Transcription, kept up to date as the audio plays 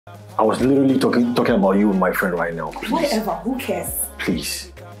I was literally talking about you and my friend right now. Please. Whatever, who cares?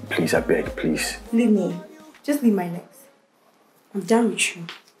 Please, I beg, please. Leave me. Just leave my legs. I'm done with you.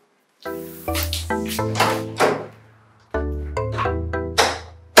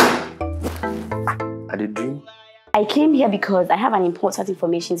 I did dream. I came here because I have an important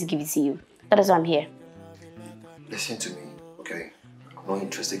information to give it to you. That is why I'm here. Listen to me, okay? I'm not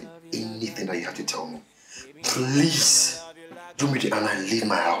interested in anything that you have to tell me. Please, do me the honor and leave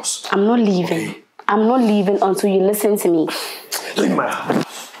my house. I'm not leaving. Okay? I'm not leaving until you listen to me. Leave my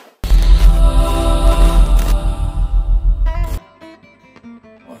house.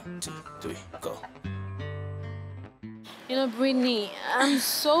 You know, Britney, I'm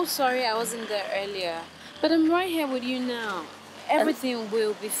so sorry I wasn't there earlier. But I'm right here with you now. Everything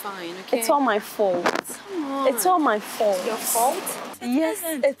will be fine, okay? It's all my fault. Come on. It's all my fault. Your fault? Yes,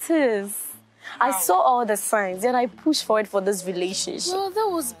 it is. How? I saw all the signs and I pushed forward for this relationship. Well, that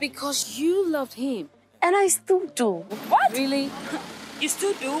was because you loved him. And I still do. What? Really? You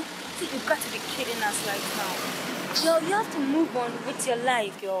still do? See, you've got to be kidding us right now. Yo, you have to move on with your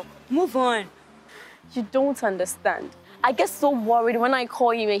life, yo. Move on. You don't understand. I get so worried when I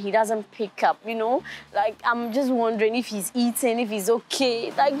call him and he doesn't pick up, you know? Like, I'm just wondering if he's eating, if he's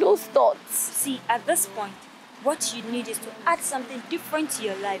okay. Like, those thoughts. See, at this point, what you need is to add something different to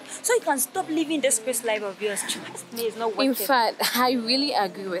your life so you can stop living this Chris life of yours. Trust me, it's not worth it. In fact, I really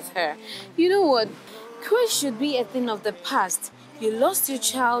agree with her. You know what? Chris should be a thing of the past. You lost your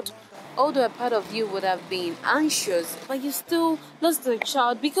child, although a part of you would have been anxious, but you still lost the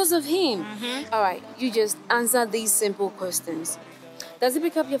child because of him. All right, you just answer these simple questions. Does he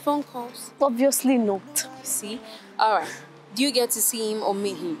pick up your phone calls? Obviously not. See? All right. Do you get to see him or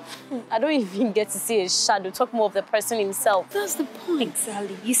meet him? I don't even get to see his shadow. Talk more of the person himself. That's the point.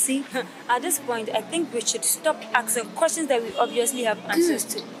 Exactly. You see, at this point, I think we should stop asking questions that we obviously have answers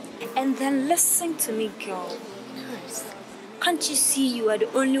to. And then listen to me, girl. Can't you see you are the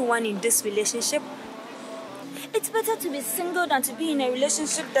only one in this relationship? It's better to be single than to be in a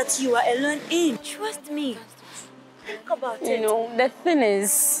relationship that you are alone in. Trust me. Think about it. You know, the thing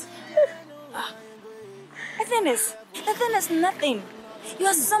is... The thing is nothing. You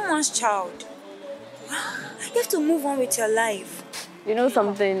are someone's child. You have to move on with your life. You know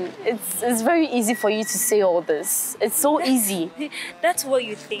something? It's very easy for you to say all this. It's so easy. That's what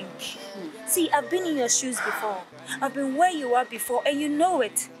you think. See, I've been in your shoes before. I've been where you are before, and you know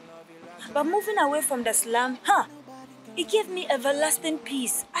it. But moving away from the slum, it gave me everlasting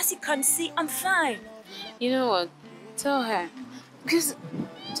peace. As you can see, I'm fine. You know what? Tell her.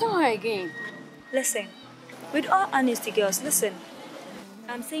 Tell her again. Listen, with all honesty, girls, listen.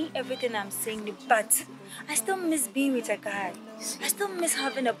 I'm saying everything I'm saying, but I still miss being with a guy. I still miss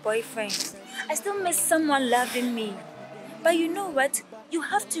having a boyfriend. I still miss someone loving me. But you know what? You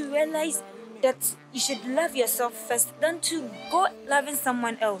have to realize that you should love yourself first than to go loving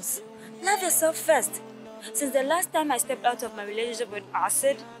someone else. Love yourself first. Since the last time I stepped out of my relationship with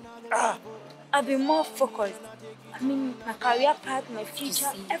Acid, I've been more focused. I mean, my career path, my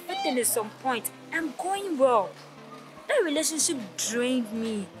future, everything is on point. I'm going well. That relationship drained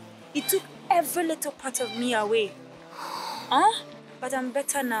me. It took every little part of me away. But I'm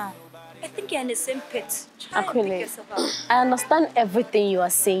better now. I think you're in the same pit. Try and pick yourself up. I understand everything you are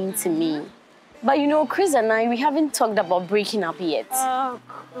saying to me. But you know, Chris and I, we haven't talked about breaking up yet. Oh,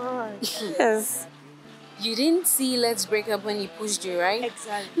 God. Yes. You didn't see Let's Break Up when he pushed you, right?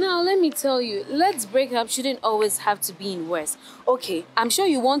 Exactly. Now, let me tell you, Let's Break Up shouldn't always have to be in West. Okay, I'm sure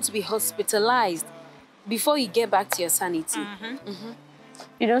you want to be hospitalized before you get back to your sanity.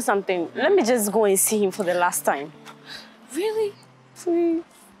 You know something? Let me just go and see him for the last time. Really? Please.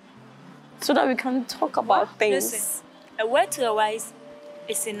 So that we can talk about things. Listen, a word to a wise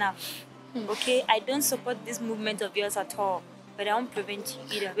is enough. Okay? I don't support this movement of yours at all. But I won't prevent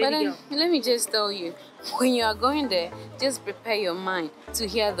you either. But then, let me just tell you, when you are going there, just prepare your mind to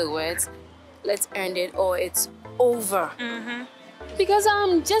hear the words, let's end it or it's over. Because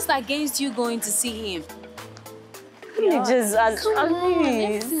I'm just against you going to see him.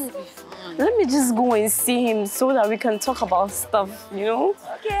 Let me just go and see him so that we can talk about stuff, you know?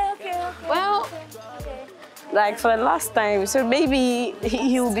 Okay. Well, like for the last time, so maybe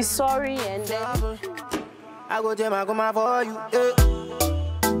he'll be sorry and then... I go tell my grandma for you,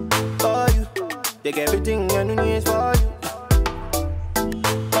 for you. Take everything and do is for you,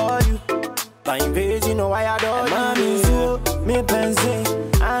 for you. Time face, you know why I adore you. Mommy, so me pense,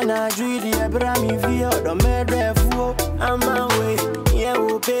 and I dream the ebra me feel the mad fool. I'm my way, yeah,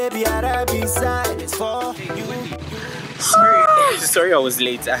 oh baby, I'll be side. It's for you. Sorry I was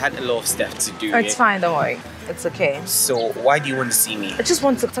late. I had a lot of stuff to do. It's fine, don't worry. It's okay. So, why do you want to see me? I just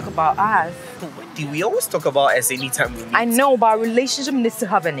want to talk about us. We always talk about us anytime we meet. I know, but our relationship needs to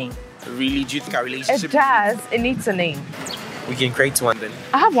have a name. Really? Do you think our relationship... It does. It needs a name. We can create one then.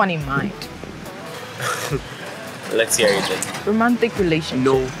 I have one in mind. Let's hear it then. Romantic relationship.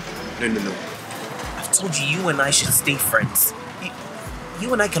 No. I've told you, you and I should stay friends.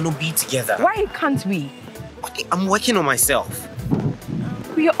 You and I cannot be together. Why can't we? Okay, I'm working on myself.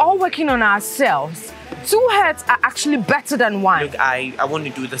 We are all working on ourselves. 2 heads are actually better than one. Look, I want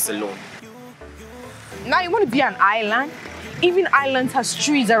to do this alone. Now you want to be an island? Even islands has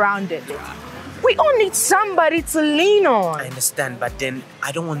trees around it. We all need somebody to lean on. I understand, but then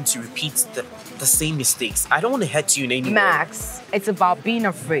I don't want to repeat the same mistakes. I don't want to hurt you in any way. Max, it's about being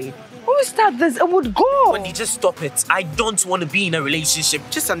afraid. When we start this, it would go. Wendy, just stop it. I don't want to be in a relationship.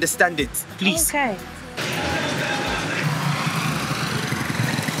 Just understand it, please. Okay.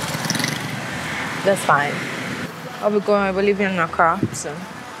 That's fine. I'll be leaving in a car soon.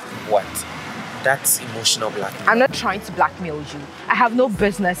 What? That's emotional blackmail. I'm not trying to blackmail you. I have no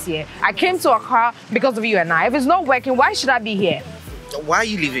business here. I came to Accra because of you and I. If it's not working, why should I be here? Why are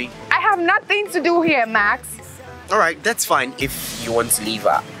you leaving? I have nothing to do here, Max. All right, that's fine. If you want to leave,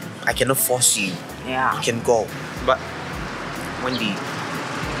 I cannot force you. Yeah. You can go. But, Wendy,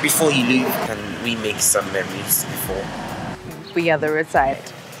 before you leave, can we make some memories before? We are the roadside.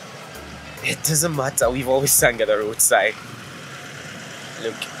 It doesn't matter. We've always sang at the roadside.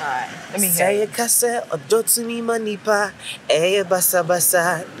 Look. Alright, let me hear Say it. kase odotumi manipa eye basa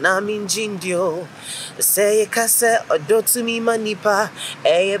basa namin jindio. Say kase odotumi manipa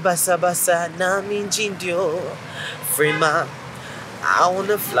eye basa basa namin jindio. Frima, I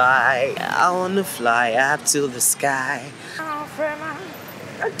wanna fly up to the sky. Oh, Frima,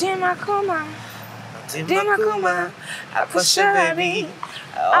 Dima Kuma, Akusha baby.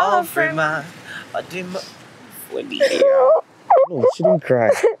 Oh, Frima, Dima. Wendy. No, you shouldn't cry.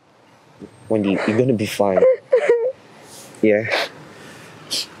 Wendy, you're gonna be fine. Yeah.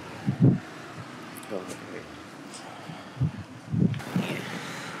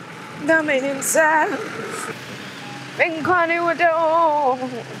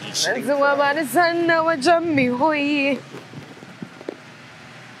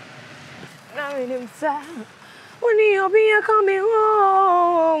 When you be coming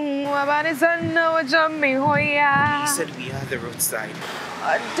home, about his son, no jumping hoya. He said we are the roadside.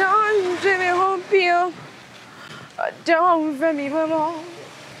 I don't Jimmy hope you. I don't for me, mama.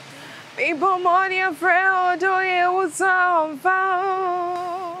 People money a friend, do you was on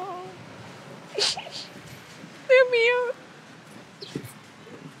found? Let me out.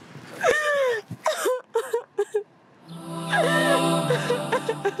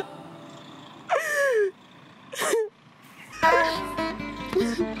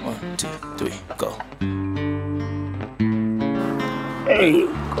 One, two, three, go. Hey,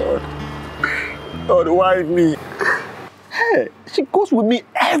 God. God, why me? Hey, she goes with me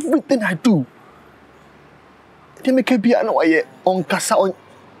everything I do. They make a piano on Casa on.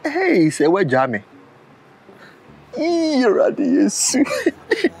 Hey, say where Jamie? You're at yes.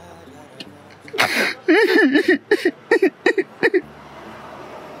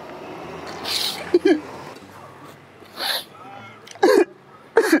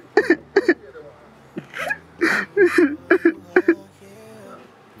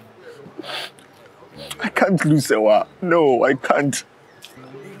 I can't lose Sewa. No, I can't.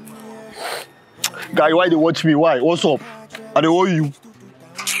 Guy, why they watch me? Why? What's up? I don't owe you.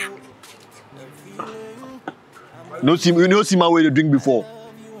 You know see my way to drink before.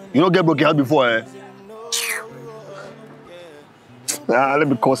 You don't get broken out before, eh? Nah, let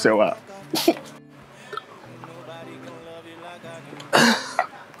me call Sewa.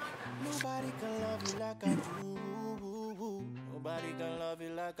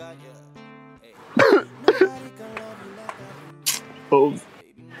 Oh.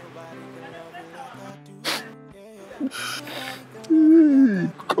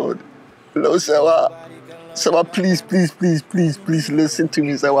 God. No, Sewa. Sewa, please listen to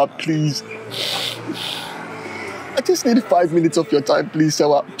me, Sewa, please. I just need 5 minutes of your time, please,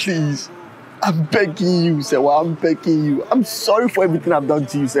 Sewa, please. I'm begging you, Sewa, I'm begging you. I'm sorry for everything I've done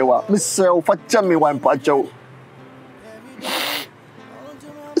to you, Sewa. Myself, me one pacho.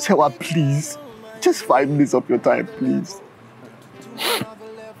 Sewa, please. Just 5 minutes of your time, please.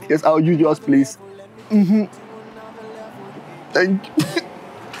 Yes, I'll use yours, please. Thank you.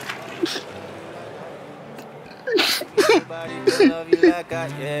 Nobody can love you like I,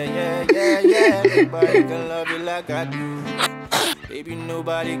 yeah. Nobody can love you like I do. Baby,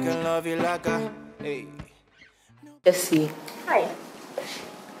 nobody can love you like I, hey. Jessie. Hi.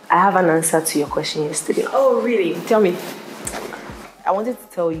 I have an answer to your question yesterday. Oh, really? Tell me. I wanted to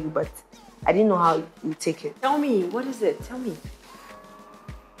tell you, but I didn't know how you take it. Tell me. What is it? Tell me.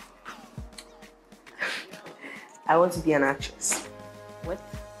 I want to be an actress. What?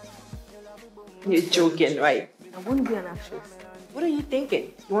 You're joking, right? I want to be an actress. What are you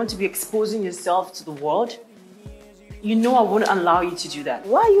thinking? You want to be exposing yourself to the world? You know I wouldn't allow you to do that.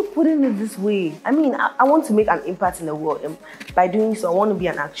 Why are you putting it this way? I mean, I want to make an impact in the world. And by doing so, I want to be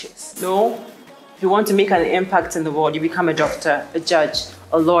an actress. No. If you want to make an impact in the world, you become a doctor, a judge,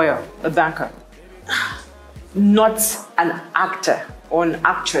 a lawyer, a banker. Not an actor or an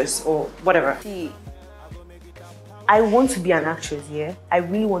actress or whatever. See, I want to be an actress, yeah? I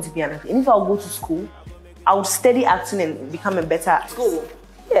really want to be an actress. And if I'll go to school, I would study acting and become a better actress. School?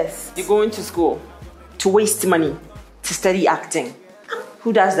 Yes. You're going to school to waste money to study acting.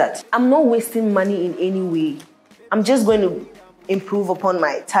 Who does that? I'm not wasting money in any way. I'm just going to improve upon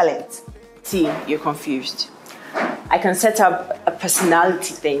my talent. See, you're confused. I can set up a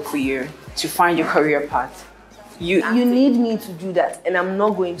personality thing for you to find your career path. You need me to do that, and I'm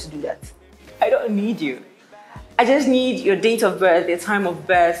not going to do that. I don't need you. I just need your date of birth, your time of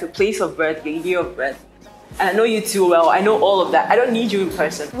birth, your place of birth, your year of birth. And I know you too well. I know all of that. I don't need you in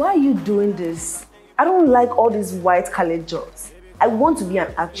person. Why are you doing this? I don't like all these white-colored jobs. I want to be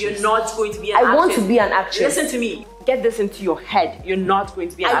an actress. You're not going to be an actress. I want to be an actress. Listen to me. Get this into your head. You're not going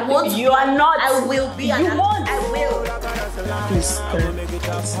to be an actress. Want you are not. I will be an actress. You won't. I will. Please,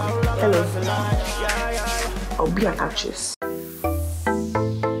 hello. I'll be an actress.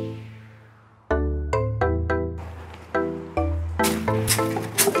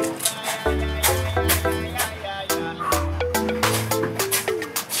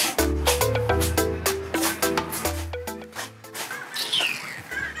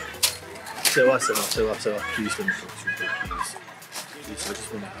 Sewa, please don't talk to me, please. Please, I just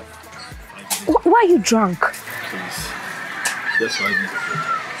want to have 5 minutes. Why are you drunk? Please. That's why I need to talk.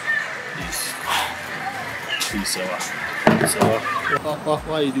 Please, Sewa.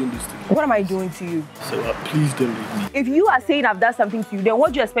 Why are you doing this to me? What am I doing to you? Sewa, please don't leave me. If you are saying I've done something to you, then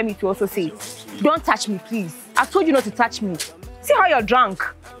what do you expect me to also say? Don't touch me, please. I told you not to touch me. See how you're drunk?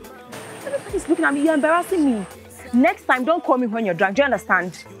 Everybody's looking at me, you're embarrassing me. Next time, don't call me when you're drunk. Do you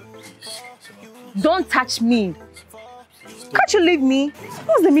understand? Don't touch me. Can't you leave me?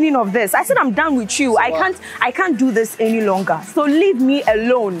 What's the meaning of this? I said I'm done with you. I can't do this any longer. So leave me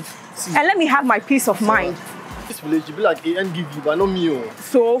alone. And let me have my peace of mind. This relationship be like A and give you, but not me.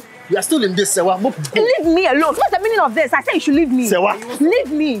 So? We are still in this, Sewa. Leave me alone. What's the meaning of this? I said you should leave me. Sewa.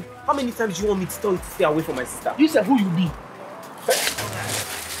 Leave me. How many times do you want me to tell you to stay away from my sister? You said who you be.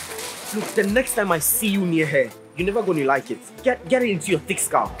 Look, the next time I see you near her, you're never going to like it. Get it into your thick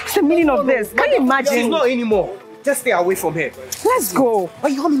skull. What's the meaning of this? Can you imagine? She's not anymore. Just stay away from her. Let's go.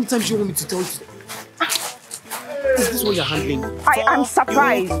 How many times do you want me to tell you? Is this what you're handling? I am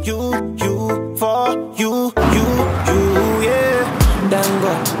surprised. You, for you, yeah. Thank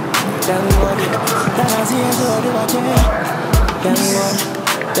God,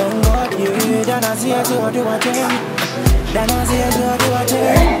 yeah.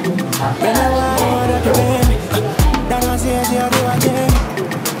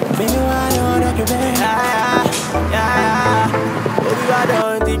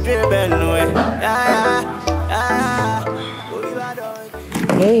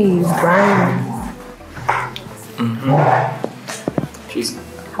 Hey, Brian. She's...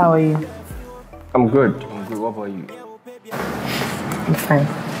 How are you? I'm good. What about you? I'm fine.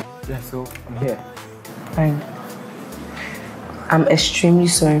 Yeah, so I'm here. Fine. I'm extremely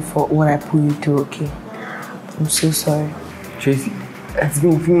sorry for what I put you through, okay? I'm so sorry. Tracy, it's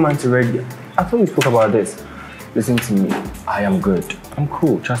been a few months already. I thought we spoke about this. Listen to me. I am good. I'm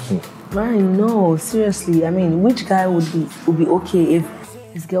cool, trust me. Brian, no, seriously. I mean, which guy would be okay if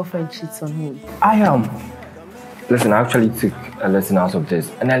his girlfriend cheats on him? I am. Listen, I actually took a lesson out of this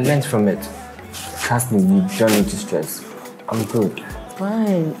and I learned from it. Trust me, you don't need to stress. I'm good.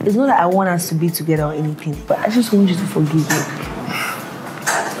 Brian, it's not that I want us to be together or anything, but I just want you to forgive me.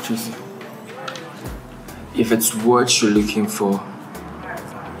 Tracy, if it's what you're looking for,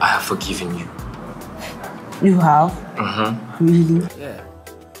 I have forgiven you. You have? Really? Yeah.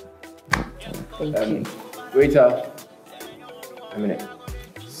 Thank you. Waiter. A minute.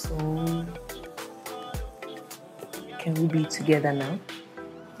 So, can we be together now?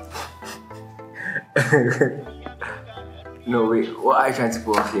 No, wait, what are you trying to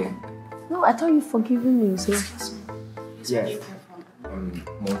pull off here? No, I thought you forgiven me, so... Yeah.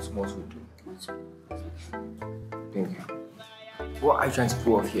 More to do. Thank you. What are you trying to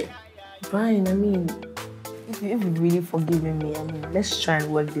pull off here? Brian, I mean, If you've really forgiven me, I mean, let's try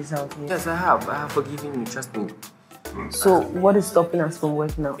and work this out here. Yes, I have. I have forgiven you, trust me. So, what is stopping us from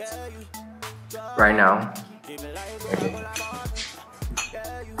working out? Right now? Okay.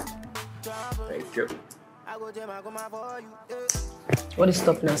 Thank you. What is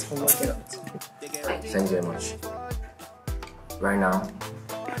stopping us from working out? Thank you very much. Right now,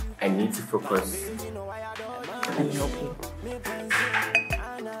 I need to focus. Let me help you.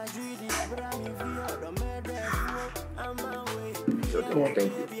 Okay,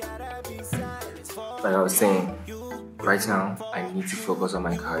 thank you. Like I was saying, right now, I need to focus on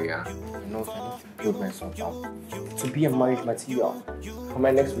my career. I need to build myself up to be a marriage material for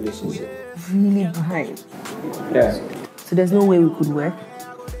my next relationship. Really behind? Yeah. So there's no way we could work?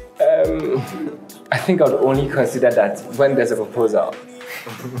 I think I would only consider that when there's a proposal.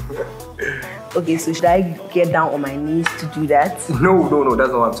 Okay, so should I get down on my knees to do that? No,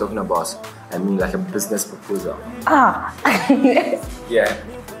 that's not what I'm talking about. I mean like a business proposal. Ah! Yeah.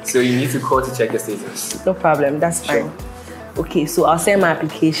 So you need to call to check your status. No problem, that's fine. Sure. Okay, so I'll send my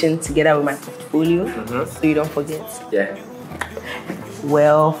application together with my portfolio, so you don't forget. Yeah.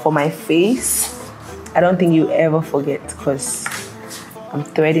 Well, for my face, I don't think you ever forget because I'm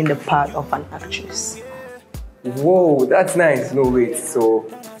threading the part of an actress. Whoa, that's nice. No, wait. So,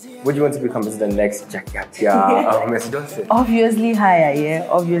 what do you want to become as the next Jackatia? Obviously higher, yeah?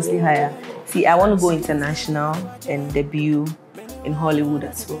 Obviously higher. See, I want to go international and debut in Hollywood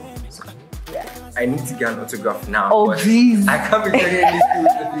as well. So, yeah. I need to get an autograph now. Oh, please. I can't be turning this in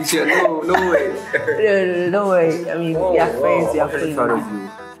the future. No way. No, don't worry. I mean, we are friends. We are I'm really friends. proud of you.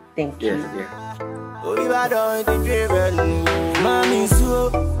 Thank you. Yeah.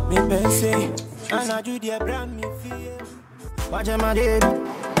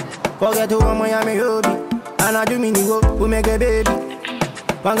 Forget to one more me hobby. And I do me go, we make a baby.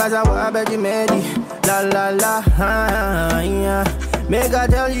 Pangaza wa bedi medi. La la la, yeah. Make I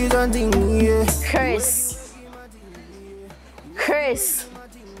tell you something, yeah. Chris. Hey.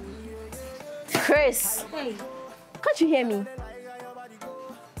 Can't you hear me?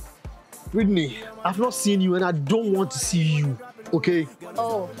 Britney, I've not seen you and I don't want to see you, okay?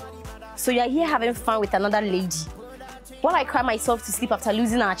 Oh, so you're here having fun with another lady? While I cry myself to sleep after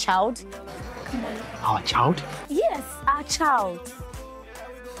losing our child? Our child? Yes, our child.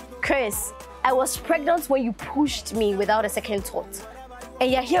 Chris, I was pregnant when you pushed me without a second thought.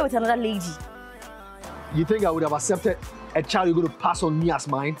 And you're here with another lady. You think I would have accepted a child you're going to pass on me as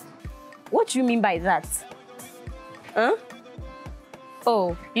mine? What do you mean by that? Huh?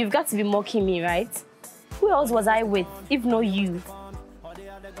 Oh, you've got to be mocking me, right? Who else was I with, if not you?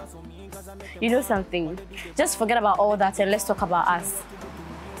 You know something? Just forget about all that and let's talk about us.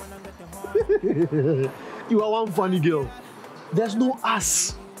 You are one funny girl. There's no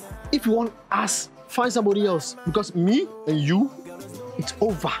us. If you want us, find somebody else. Because me and you, it's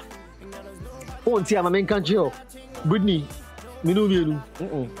over. Oh, and I'm a man can't chill. Britney, me no you.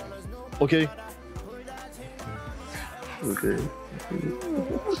 Okay? Okay.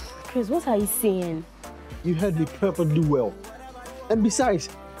 Chris, what are you saying? You heard me perfectly well. And besides,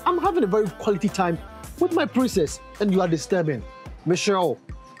 I'm having a very quality time with my princess and you are disturbing. Michelle,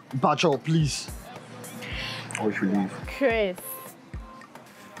 Bachel, please. Or we should leave. Chris,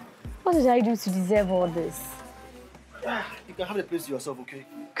 what did I do to deserve all this? You can have the place to yourself, okay?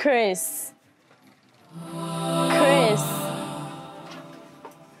 Chris.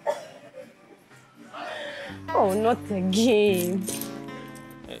 Oh, not again.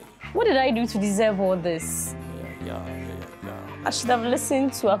 What did I do to deserve all this? I should have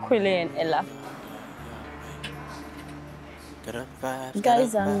listened to Aquile and Ella.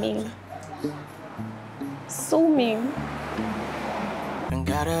 Guys are mean. So mean.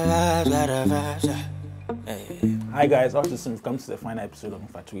 Hi guys, Austin, we've come to the final episode of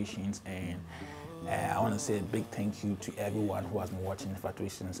Infatuations, and I want to say a big thank you to everyone who has been watching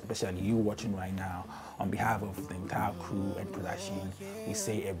Infatuations, especially you watching right now. On behalf of the entire crew and production, we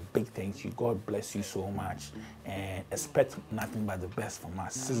say a big thank you. God bless you so much, and expect nothing but the best from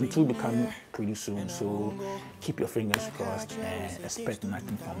us. Season 2 will be coming pretty soon, so keep your fingers crossed and expect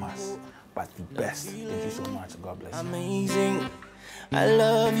nothing from us but the best. Thank you so much. God bless you. Amazing. I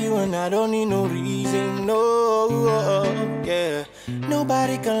love you and I don't need no reason, no, yeah.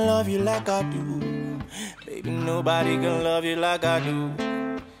 Nobody can love you like I do. Baby, nobody can love you like I do.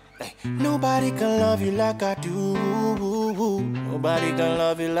 Hey, nobody can love you like I do. Nobody can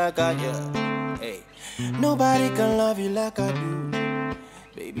love you like I do. Hey, nobody can love you like I do.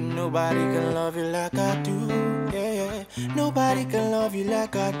 Baby, nobody can love you like I do. Yeah. Nobody can love you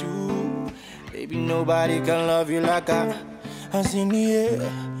like I do. Baby, nobody can love you like I do. Hands in the air,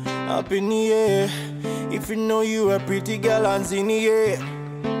 up in the air. If you know you a pretty girl and see me, yeah,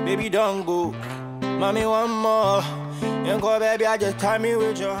 baby don't go. Mommy, one more. And go, baby, I just tie me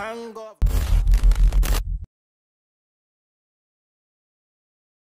with your hand.